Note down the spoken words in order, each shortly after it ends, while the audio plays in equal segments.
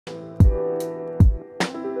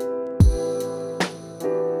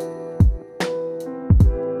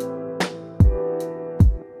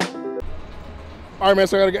All right, man,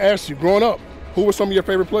 so I got to ask you, growing up, who were some of your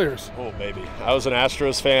favorite players? Oh, baby. I was an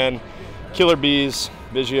Astros fan. Killer Bees,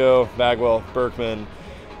 Biggio, Bagwell, Berkman,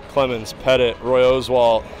 Clemens, Pettit, Roy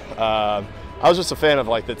Oswalt. I was just a fan of,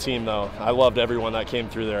 like, the team, though. I loved everyone that came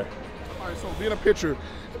through there. All right, so being a pitcher,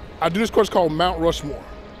 I do this course called Mount Rushmore.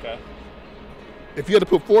 Okay. If you had to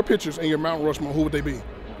put 4 pitchers in your Mount Rushmore, who would they be?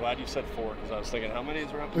 I'm glad you said 4 because I was thinking, how many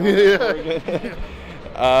is around?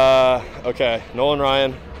 Yeah. Okay, Nolan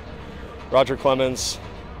Ryan, Roger Clemens,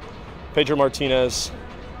 Pedro Martinez.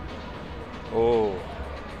 Oh.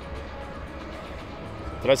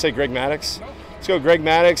 Did I say Greg Maddux? No. Let's go Greg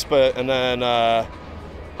Maddux, and then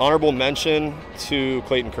honorable mention to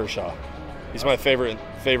Clayton Kershaw. He's my favorite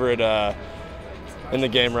in the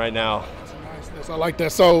game right now. Nice. I like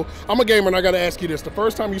that. So I'm a gamer, and I got to ask you this: the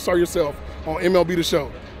first time you saw yourself on MLB The Show,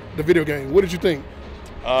 the video game, what did you think?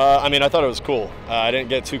 I mean, I thought it was cool. I didn't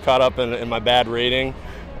get too caught up in my bad rating.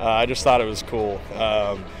 I just thought it was cool.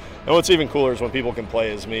 And what's even cooler is when people can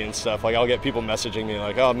play as me and stuff. Like, I'll get people messaging me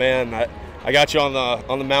like, "Oh man, I got you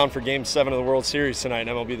on the mound for Game 7 of the World Series tonight in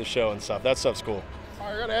MLB The Show," and stuff. That stuff's cool.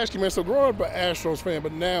 I got to ask you, man. So growing up an Astros fan,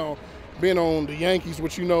 but now being on the Yankees,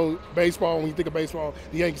 which you know, baseball. When you think of baseball,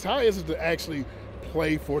 the Yankees. How is it to actually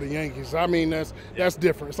play for the Yankees? I mean, that's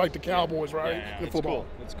different. It's like the Cowboys, right? Yeah, in football.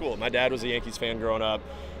 Cool. It's cool. My dad was a Yankees fan growing up,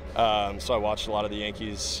 so I watched a lot of the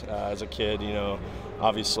Yankees as a kid. You know,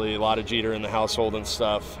 obviously a lot of Jeter in the household and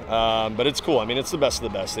stuff. But it's cool. I mean, it's the best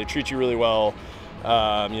of the best. They treat you really well.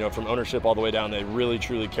 You know, from ownership all the way down, they really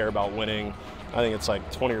truly care about winning. I think it's like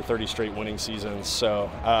 20 or 30 straight winning seasons. So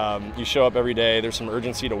you show up every day. There's some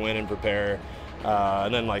urgency to win and prepare.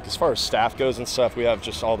 And then, like, as far as staff goes and stuff, we have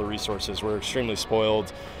just all the resources. We're extremely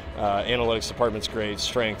spoiled. Analytics department's great,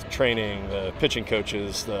 strength, training, the pitching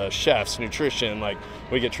coaches, the chefs, nutrition. Like,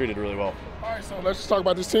 we get treated really well. All right, so let's just talk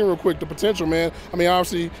about this team real quick. The potential, man. I mean,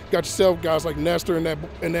 obviously, you got yourself guys like Nestor and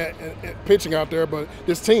that pitching out there, but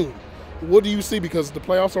this team, what do you see? Because the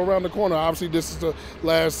playoffs are around the corner. Obviously, this is the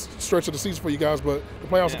last stretch of the season for you guys, but the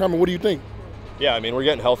playoffs are coming. What do you think? Yeah, I mean, we're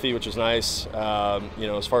getting healthy, which is nice. You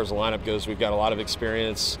know, as far as the lineup goes, we've got a lot of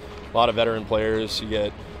experience, a lot of veteran players. You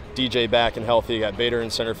get DJ back and healthy. You got Bader in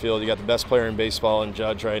center field. You got the best player in baseball in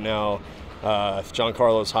Judge right now. If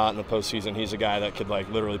Giancarlo's hot in the postseason, he's a guy that could, like,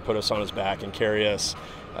 literally put us on his back and carry us.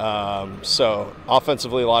 So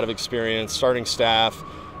offensively, a lot of experience. Starting staff,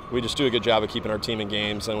 we just do a good job of keeping our team in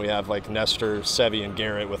games. Then we have, like, Nestor, Sevy, and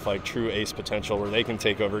Garrett with, like, true ace potential where they can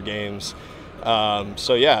take over games.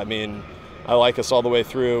 So yeah, I mean, I like us all the way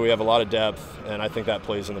through. We have a lot of depth, and I think that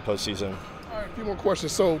plays in the postseason. All right, a few more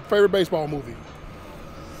questions. So, favorite baseball movie?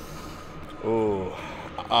 Ooh.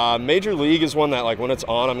 Major League is one that, like, when it's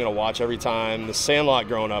on, I'm going to watch every time. The Sandlot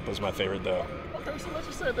growing up was my favorite, though. Okay, so let's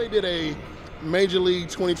just say they did a Major League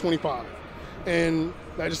 2025. And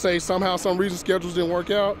let's just say somehow, some reason, schedules didn't work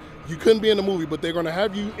out. You couldn't be in the movie, but they're going to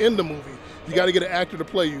have you in the movie. You got to get an actor to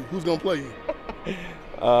play you. Who's going to play you?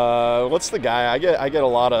 What's the guy? I get a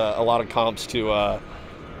lot of comps to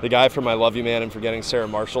the guy from I Love You Man and Forgetting Sarah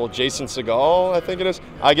Marshall, Jason Segel, I think it is.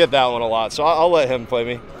 I get that one a lot, so I'll let him play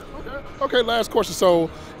me. Okay, last question.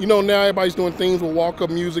 So, you know, now everybody's doing things with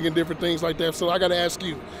walk-up music and different things like that. So I got to ask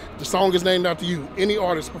you, the song is named after you. Any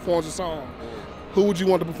artist performs a song, who would you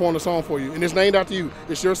want to perform the song for you? And it's named after you.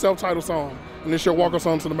 It's your self-titled song, and it's your walk-up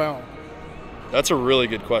song to the mound. That's a really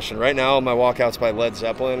good question. Right now, my walkout's by Led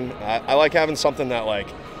Zeppelin. I like having something that, like,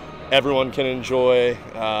 everyone can enjoy.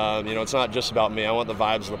 You know, it's not just about me. I want the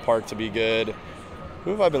vibes of the park to be good.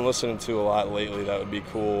 Who have I been listening to a lot lately that would be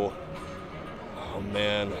cool? Oh,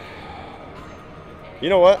 man. You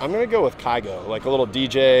know what? I'm going to go with Kygo, like a little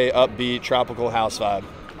DJ, upbeat, tropical house vibe.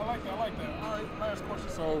 I like that. All right, last question.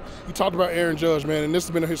 So you talked about Aaron Judge, man, and this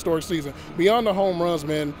has been a historic season. Beyond the home runs,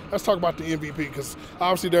 man, let's talk about the MVP, because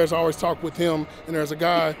obviously there's always talk with him, and there's a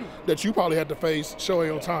guy that you probably had to face,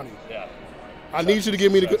 Shohei Ohtani. Yeah. I need you to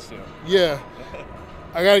give me the – yeah.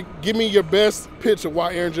 I got to give me your best pitch of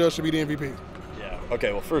why Aaron Judge should be the MVP. Yeah.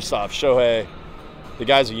 Okay, well, first off, Shohei – the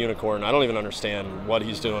guy's a unicorn. I don't even understand what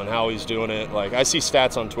he's doing, how he's doing it. Like, I see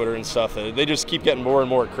stats on Twitter and stuff that they just keep getting more and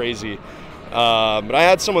more crazy. But I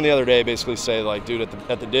had someone the other day basically say, like, dude,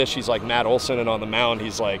 at the dish, he's like Matt Olson, and on the mound,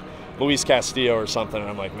 he's like Luis Castillo or something. And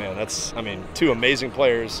I'm like, man, that's, I mean, two amazing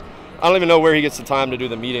players. I don't even know where he gets the time to do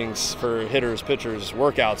the meetings for hitters, pitchers,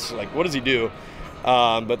 workouts. Like, what does he do?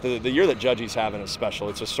 But the year that Judge's having is special.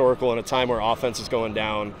 It's historical in a time where offense is going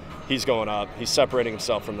down. He's going up. He's separating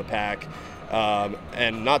himself from the pack.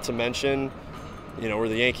 And not to mention, you know, we're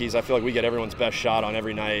the Yankees. I feel like we get everyone's best shot on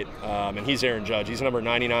every night. And he's Aaron Judge. He's number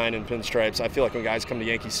 99 in pinstripes. I feel like when guys come to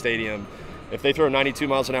Yankee Stadium, if they throw 92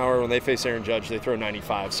 miles an hour when they face Aaron Judge, they throw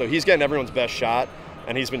 95. So he's getting everyone's best shot.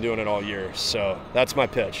 and he's been doing it all year. So that's my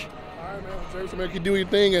pitch. All right, man. Jameson, man, keep doing your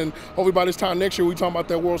thing, and hopefully by this time next year we talking about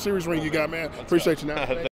that World Series ring you got, man. Appreciate you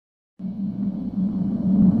now.